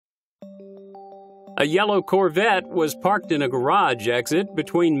A yellow Corvette was parked in a garage exit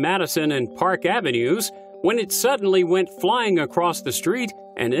between Madison and Park Avenues when it suddenly went flying across the street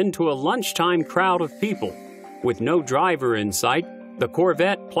and into a lunchtime crowd of people. With no driver in sight, the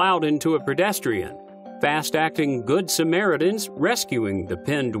Corvette plowed into a pedestrian, fast-acting Good Samaritans rescuing the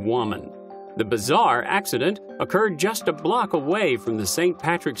pinned woman. The bizarre accident occurred just a block away from the St.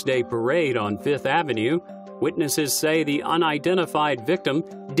 Patrick's Day parade on Fifth Avenue. Witnesses say the unidentified victim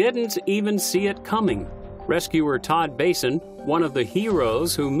didn't even see it coming. Rescuer Todd Basin, one of the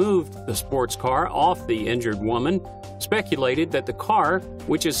heroes who moved the sports car off the injured woman, speculated that the car,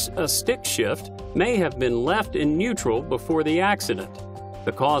 which is a stick shift, may have been left in neutral before the accident.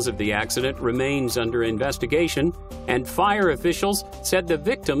 The cause of the accident remains under investigation, and fire officials said the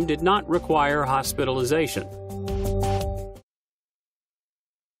victim did not require hospitalization.